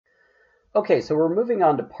Okay, so we're moving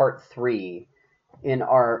on to part 3 in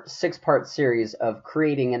our 6-part series of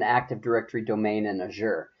creating an Active Directory domain in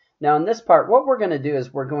Azure. Now in this part, what we're going to do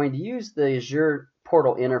is we're going to use the Azure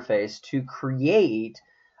portal interface to create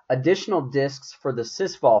additional disks for the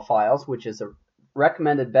SYSVOL files, which is a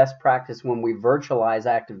recommended best practice when we virtualize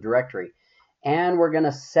Active Directory. And we're going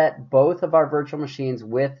to set both of our virtual machines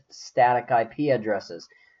with static IP addresses.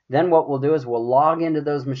 Then what we'll do is we'll log into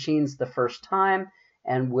those machines the first time,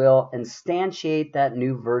 and we'll instantiate that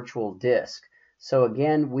new virtual disk. So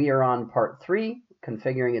again, we are on part 3,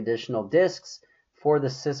 configuring additional disks for the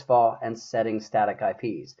SYSVOL and setting static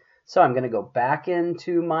IPs. So I'm going to go back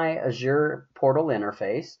into my Azure portal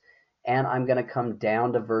interface, and I'm going to come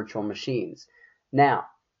down to virtual machines. Now,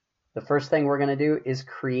 the first thing we're going to do is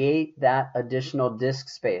create that additional disk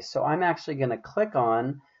space. So I'm actually going to click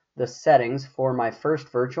on the settings for my first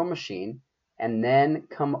virtual machine, and then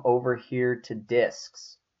come over here to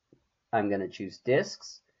disks. I'm going to choose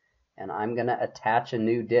disks, and I'm going to attach a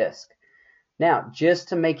new disk. Now, just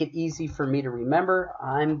to make it easy for me to remember,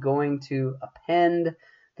 I'm going to append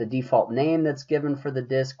the default name that's given for the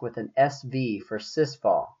disk with an SV for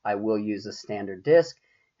SYSVOL. I will use a standard disk,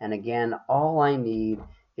 and again, all I need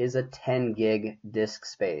is a 10 gig disk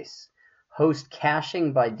space. Host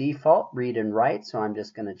caching by default, read and write, so I'm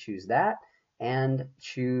just going to choose that and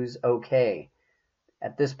choose OK.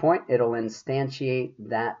 At this point, it'll instantiate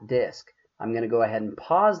that disk. I'm going to go ahead and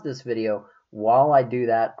pause this video while I do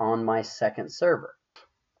that on my second server.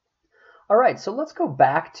 All right, so let's go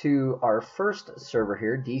back to our first server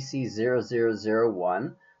here,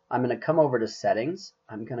 DC0001. I'm going to come over to settings.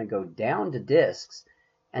 I'm going to go down to disks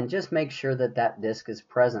and just make sure that that disk is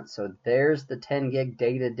present. So there's the 10 gig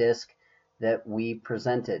data disk that we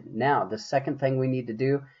presented. Now, the second thing we need to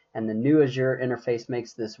do, and the new Azure interface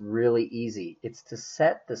makes this really easy, it's to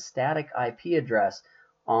set the static IP address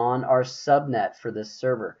on our subnet for this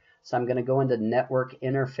server. So I'm going to go into network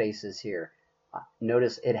interfaces here.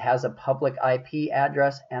 Notice it has a public IP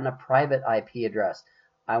address and a private IP address.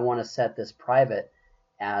 I want to set this private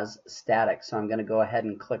as static. So I'm going to go ahead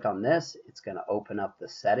and click on this. It's going to open up the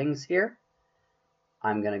settings here.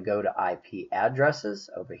 I'm going to go to IP addresses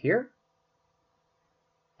over here.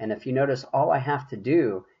 And if you notice, all I have to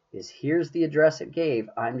do is here's the address it gave.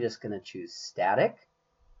 I'm just going to choose static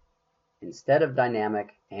instead of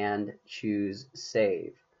dynamic and choose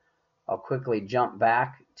save. I'll quickly jump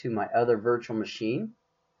back to my other virtual machine,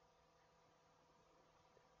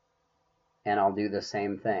 and I'll do the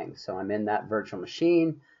same thing. So I'm in that virtual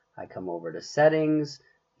machine. I come over to settings,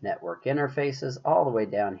 network interfaces, all the way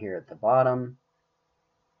down here at the bottom.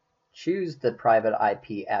 Choose the private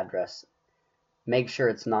IP address. Make sure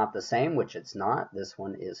it's not the same, which it's not. This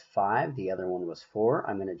one is 5. The other one was 4.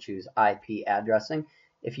 I'm going to choose IP addressing.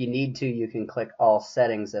 If you need to, you can click all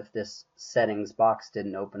settings if this settings box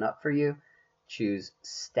didn't open up for you. Choose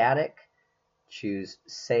static, choose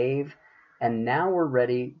save, and now we're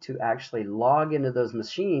ready to actually log into those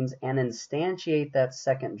machines and instantiate that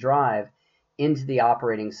second drive into the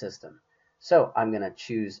operating system. So I'm going to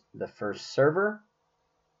choose the first server,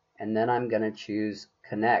 and then I'm going to choose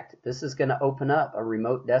connect. This is going to open up a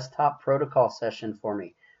remote desktop protocol session for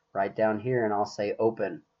me right down here, and I'll say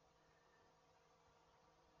open.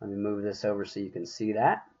 Let me move this over so you can see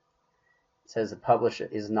that. It says the publisher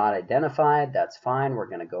is not identified. That's fine. We're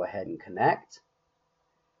going to go ahead and connect.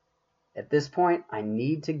 At this point, I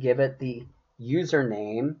need to give it the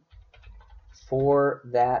username for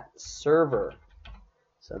that server.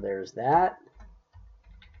 So there's that.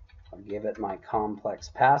 I'll give it my complex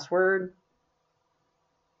password.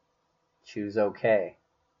 Choose OK.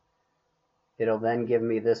 It'll then give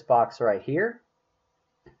me this box right here.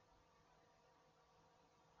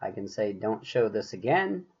 I can say don't show this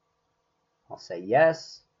again. I'll say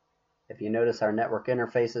yes. If you notice, our network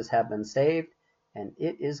interfaces have been saved, and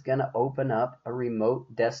it is going to open up a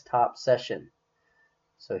remote desktop session.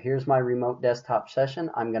 So here's my remote desktop session.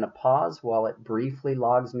 I'm going to pause while it briefly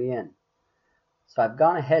logs me in. So I've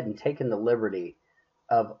gone ahead and taken the liberty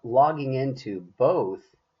of logging into both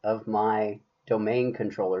of my domain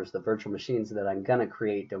controllers, the virtual machines that I'm going to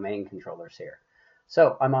create domain controllers here.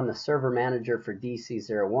 So I'm on the server manager for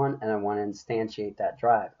DC01, and I want to instantiate that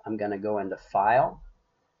drive. I'm going to go into File,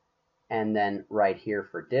 and then right here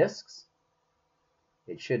for disks.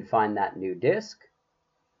 It should find that new disk.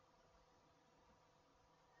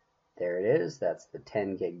 There it is. That's the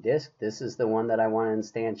 10 gig disk. This is the one that I want to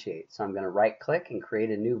instantiate. So I'm going to right click and create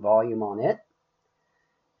a new volume on it.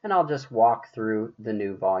 And I'll just walk through the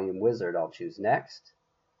new volume wizard. I'll choose next.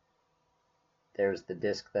 There's the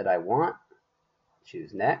disk that I want.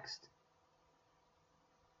 Choose next.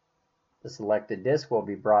 The selected disk will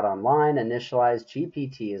be brought online, initialized,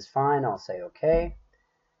 GPT is fine, I'll say OK.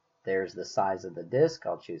 There's the size of the disk,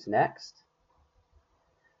 I'll choose Next.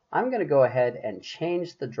 I'm going to go ahead and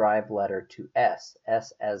change the drive letter to S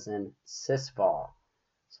as in SYSVOL.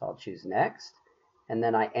 So I'll choose Next, and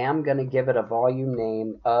then I am going to give it a volume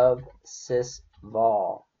name of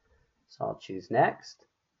SYSVOL. So I'll choose Next.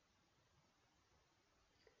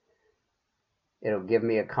 It'll give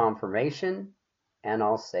me a confirmation, and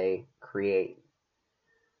I'll say Create.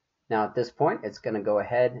 Now at this point, it's going to go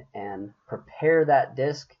ahead and prepare that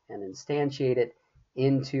disk and instantiate it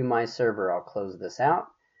into my server. I'll close this out,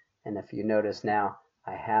 and if you notice now,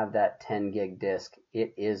 I have that 10 gig disk.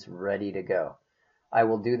 It is ready to go. I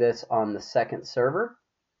will do this on the second server,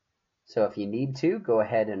 so if you need to, go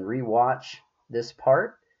ahead and rewatch this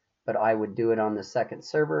part, but I would do it on the second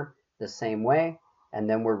server the same way, and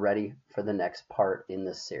then we're ready for the next part in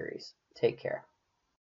this series. Take care.